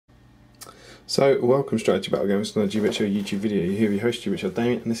So, welcome Strategy Battle Games to another GBHL YouTube video. You're here with your host GBHL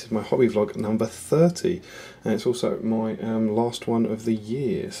Damian, and this is my hobby vlog number 30. And it's also my last one of the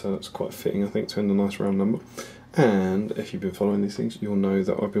year, so that's quite fitting, I think, to end a nice round number. And if you've been following these things, you'll know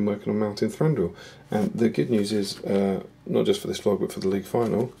that I've been working on mounting Thranduil. And the good news is, not just for this vlog, but for the league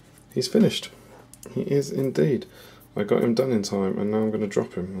final, he's finished. He is indeed. I got him done in time, and now I'm going to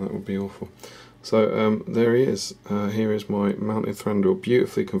drop him. That would be awful. So, there he is. Here is my mounted Thranduil,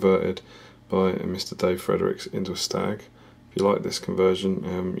 beautifully converted by Mr. Dave Fredericks into a stag. If you like this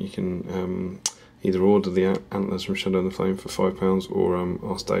conversion, you can either order the antlers from Shadow and the Flame for £5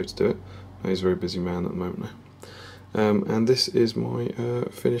 or ask Dave to do it. He's a very busy man at the moment now. And this is my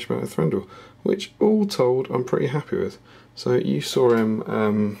finished mount of Thranduil, which all told I'm pretty happy with. So you saw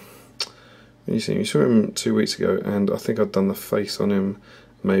him, you saw him 2 weeks ago, and I think I'd done the face on him,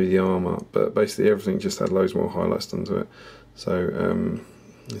 maybe the armour, but basically everything just had loads more highlights done to it. So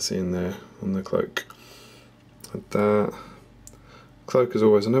you see in there on the cloak. That cloak, as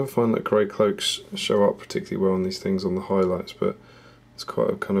always, I never find that grey cloaks show up particularly well on these things on the highlights, but it's quite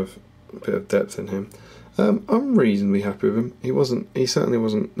a kind of bit of depth in him. I'm reasonably happy with him. He certainly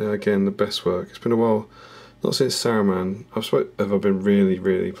wasn't again the best work. It's been a while, not since Saruman. I've been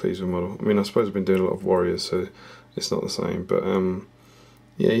really pleased with the model. I mean, I suppose I've been doing a lot of warriors, so it's not the same. But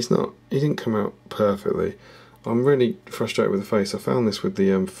yeah, he didn't come out perfectly. I'm really frustrated with the face. I found this with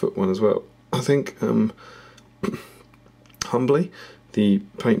the foot one as well. I think, humbly, the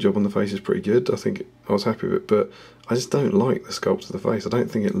paint job on the face is pretty good. I think I was happy with it, but I just don't like the sculpt of the face. I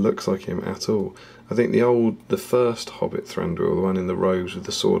don't think it looks like him at all. I think the first Hobbit Thranduil, the one in the robes with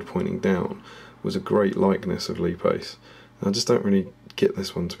the sword pointing down, was a great likeness of Lee Pace. And I just don't really get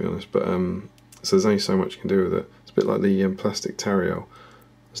this one, to be honest. But so there's only so much you can do with it. It's a bit like the plastic Tariel.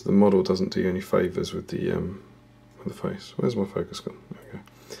 So the model doesn't do you any favours with the face. Where's my focus gone? There we go.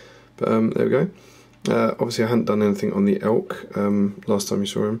 But there we go. Obviously I hadn't done anything on the elk last time you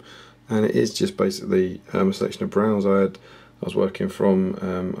saw him, and it is just basically a selection of browns. I was working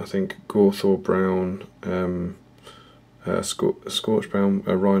from I think Gawthor brown, Scorch brown,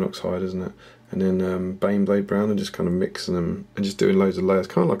 Rhinox hide, isn't it? And then Baneblade brown, and just kind of mixing them and just doing loads of layers,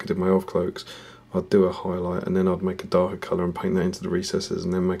 kind of like I did my elf cloaks. I'd do a highlight and then I'd make a darker colour and paint that into the recesses,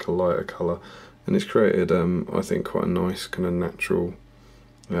 and then make a lighter colour. And it's created, I think, quite a nice kind of natural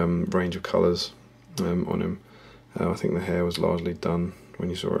range of colours on him. I think the hair was largely done when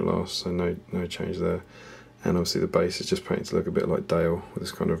you saw it last, so no change there. And obviously the base is just painted to look a bit like Dale, with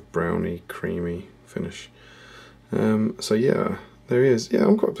this kind of browny, creamy finish. So yeah, there he is. Yeah,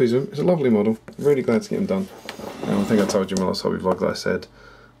 I'm quite pleased with him. It's a lovely model. Really glad to get him done. I think I told you in my last hobby vlog that I said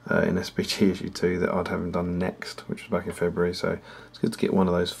in SBG issue 2 that I'd have him done next, which was back in February, so it's good to get one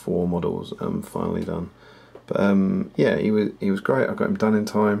of those 4 models finally done. But yeah, he was great. I got him done in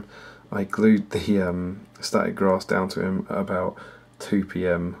time. I glued the static grass down to him at about 2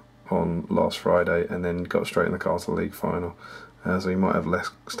 PM on last Friday, and then got straight in the car to the league final. So he might have less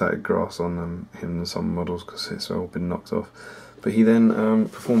static grass on him than some models, because it's all been knocked off. But he then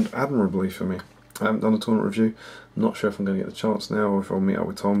performed admirably for me. I haven't done a tournament review. I'm not sure if I'm going to get the chance now or if I'll meet up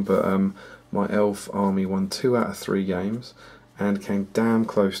with Tom, but my elf army won 2 out of 3 games and came damn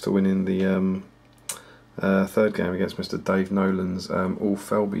close to winning the third game against Mr. Dave Nolan's all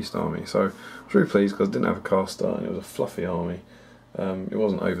Felbeast army. So I was really pleased because I didn't have a caster and it was a fluffy army. It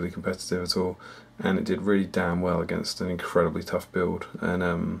wasn't overly competitive at all, and it did really damn well against an incredibly tough build. And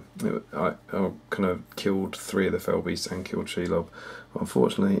I kind of killed 3 of the Felbeasts and killed Shelob.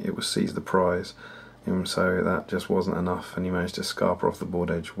 Unfortunately, it was Seize the Prize, so that just wasn't enough, and he managed to scarper off the board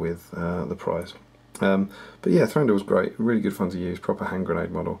edge with the prize. But yeah, Thranduil was great, really good fun to use, proper hand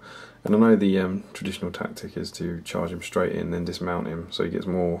grenade model. And I know the traditional tactic is to charge him straight in, then dismount him, so he gets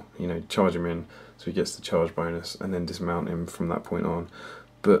more, charge him in, so he gets the charge bonus, and then dismount him from that point on.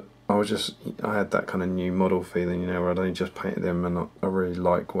 But I had that kind of new model feeling, where I'd only just painted them, and I really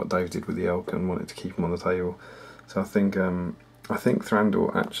like what Dave did with the elk and wanted to keep him on the table. So I think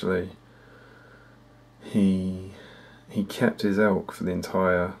Thranduil actually, he kept his elk for the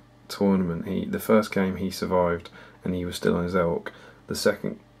entire tournament. The first game he survived and he was still on his elk. The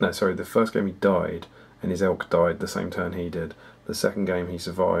first game he died and his elk died the same turn he did. The second game he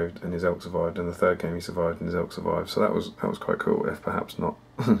survived and his elk survived, and the third game he survived and his elk survived. So that was quite cool, if perhaps not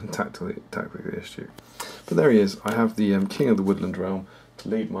tactically astute. But there he is. I have the King of the Woodland Realm to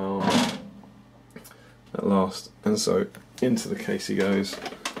lead my army at last, and so into the case he goes,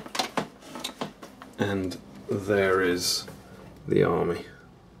 and there is the army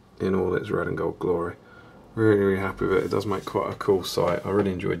in all its red and gold glory. Really happy with it. It does make quite a cool sight. I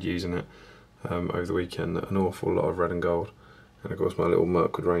really enjoyed using it over the weekend. An awful lot of red and gold, and of course my little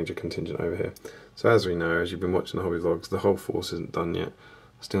Mirkwood Ranger contingent over here. So as we know, as you've been watching the hobby vlogs, the whole force isn't done yet.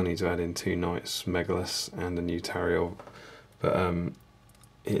 I still need to add in 2 Knights, Megalus and a new Thranduil, but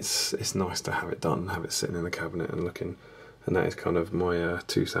it's nice to have it done, have it sitting in the cabinet and looking, and that is kind of my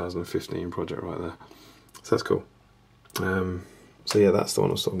 2015 project right there. So that's cool. So yeah, that's the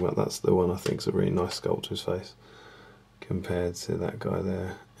one I was talking about. That's the one I think is a really nice sculptor's face compared to that guy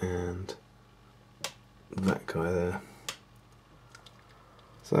there and that guy there.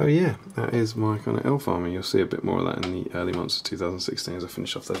 So yeah, that is my kind of elf army. You'll see a bit more of that in the early months of 2016 as I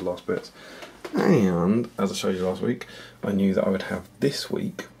finish off those last bits. And as I showed you last week, I knew that I would have this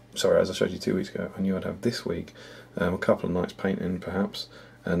week, sorry, as I showed you 2 weeks ago, I knew I'd have this week a couple of nights painting perhaps,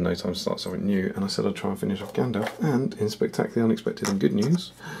 and no time to start something new, and I said I'd try and finish off Gandalf, and in spectacularly unexpected and good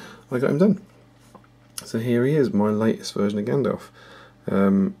news, I got him done. So here he is, my latest version of Gandalf.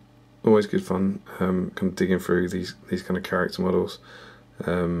 Always good fun, kind of digging through these kind of character models.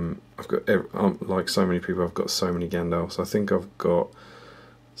 I've got, like so many people, I've got so many Gandalfs. I think I've got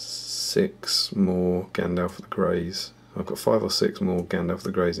 6 more Gandalf the Greys. I've got 5 or 6 more Gandalf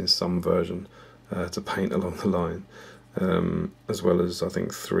the Greys in some version to paint along the line, as well as I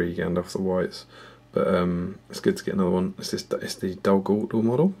think 3 Gandalf the Whites. But it's good to get another one. It's the Guldur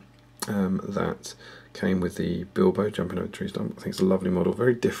model that came with the Bilbo jumping over the tree stump. I think it's a lovely model,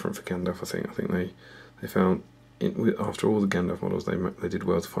 very different for Gandalf. I think they found after all the Gandalf models they did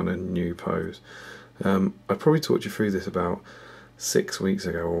well to find a new pose. I probably talked you through this about 6 weeks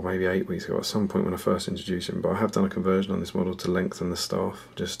ago or maybe 8 weeks ago at some point when I first introduced him, but I have done a conversion on this model to lengthen the staff,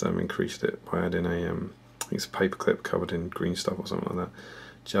 just increased it by adding a I think it's a paper clip covered in green stuff or something like that,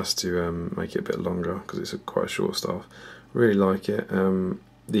 just to make it a bit longer because it's quite a short staff. Really like it.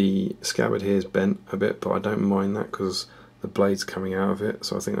 The scabbard here is bent a bit, but I don't mind that because the blade's coming out of it,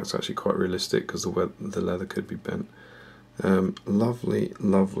 so I think that's actually quite realistic because the leather could be bent. Lovely,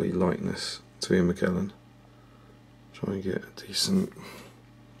 lovely likeness to Ian McKellen. Try and get a decent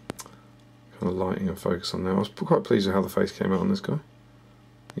kind of lighting and focus on there. I was quite pleased with how the face came out on this guy.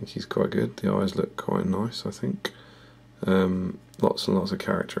 I think he's quite good. The eyes look quite nice, I think. Lots and lots of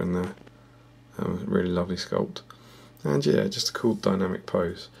character in there. Really lovely sculpt. And yeah, just a cool dynamic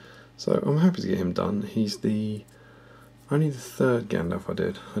pose. So I'm happy to get him done. He's only the 3rd Gandalf I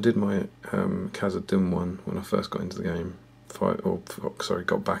did. I did my Khazad-dûm one when I first got into the game,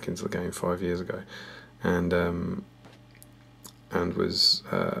 got back into the game 5 years ago, and was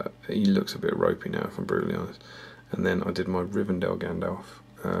he looks a bit ropey now, if I'm brutally honest. And then I did my Rivendell Gandalf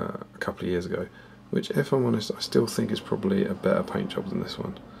a couple of years ago, which, if I'm honest, I still think is probably a better paint job than this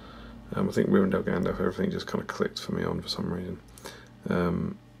one. I think Rivendell Gandalf, everything just kind of clicked for me on for some reason.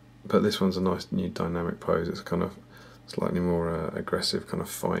 But this one's a nice new dynamic pose. It's kind of slightly more aggressive kind of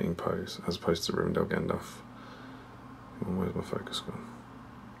fighting pose as opposed to Rivendell Gandalf. Where's my focus gone?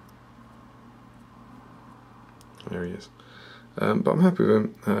 There he is. But I'm happy with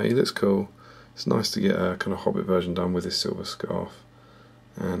him. He looks cool. It's nice to get a kind of Hobbit version done with his silver scarf.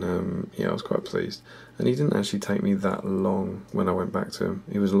 And yeah, I was quite pleased. And he didn't actually take me that long when I went back to him.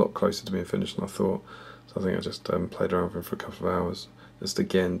 He was a lot closer to being finished than I thought. So I think I just played around with him for a couple of hours. Just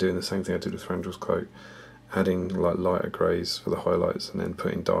again doing the same thing I did with Thranduil's cloak. Adding like lighter greys for the highlights and then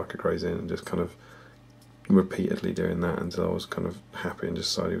putting darker greys in and just kind of repeatedly doing that until I was kind of happy and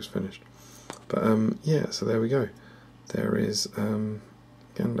just decided he was finished. But yeah, so there we go. There is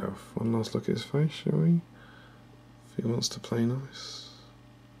Gandalf. One last look at his face, shall we? If he wants to play nice.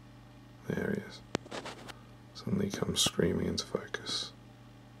 There he is. Suddenly comes screaming into focus.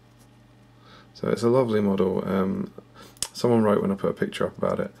 So it's a lovely model. Someone wrote when I put a picture up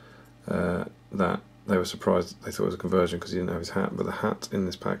about it that they were surprised, they thought it was a conversion because he didn't have his hat, but the hat in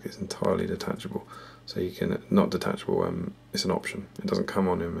this pack is entirely detachable. So you can, not detachable, it's an option. It doesn't come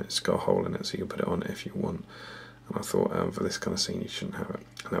on him, it's got a hole in it, so you can put it on if you want. And I thought for this kind of scene you shouldn't have it.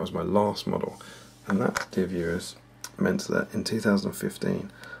 And that was my last model. And that, dear viewers, meant that in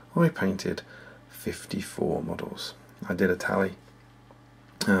 2015 I painted 54 models. I did a tally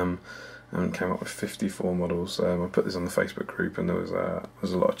and came up with 54 models. I put this on the Facebook group and there was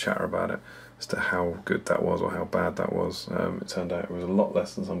a lot of chatter about it as to how good that was or how bad that was. It turned out it was a lot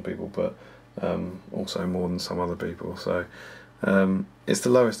less than some people, but also more than some other people. So it's the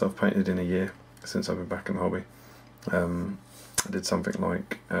lowest I've painted in a year since I've been back in the hobby. I did something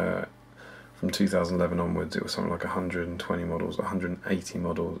like from 2011 onwards it was something like 120 models, 180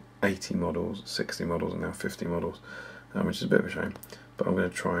 models, 80 models, 60 models and now 50 models, which is a bit of a shame, but I'm going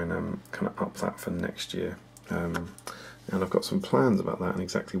to try and kind of up that for next year. And I've got some plans about that and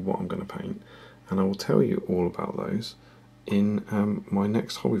exactly what I'm going to paint, and I will tell you all about those in my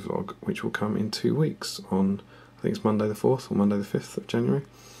next hobby vlog, which will come in 2 weeks on, I think it's Monday the 4th or Monday the 5th of January,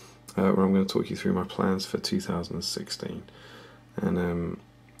 where I'm going to talk you through my plans for 2016, and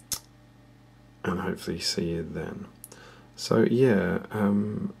hopefully see you then. So yeah,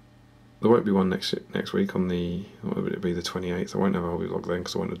 there won't be one next week on the, what would it be, the 28th. I won't have a hobby vlog then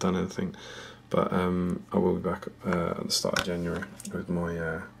because I won't have done anything, but I will be back at the start of January with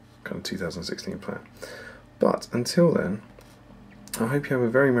my kind of 2016 plan. But until then, I hope you have a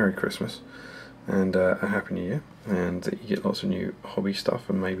very Merry Christmas and a Happy New Year, and that you get lots of new hobby stuff,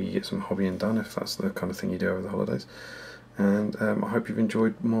 and maybe you get some hobbying done if that's the kind of thing you do over the holidays. And I hope you've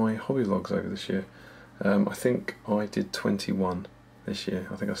enjoyed my hobby vlogs over this year. I think I did 21 this year.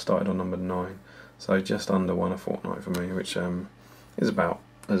 I think I started on number 9, so just under one a fortnight for me, which is about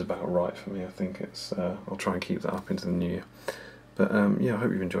right for me. I think it's I'll try and keep that up into the new year. But yeah, I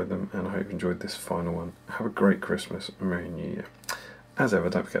hope you've enjoyed them, and I hope you enjoyed this final one. Have a great Christmas and Merry New Year. As ever,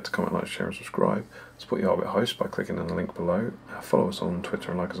 don't forget to comment, like, share and subscribe. Support your Hobbit host by clicking on the link below. Follow us on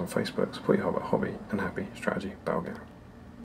Twitter and like us on Facebook. Support your Hobbit hobby and happy strategy battle gaming.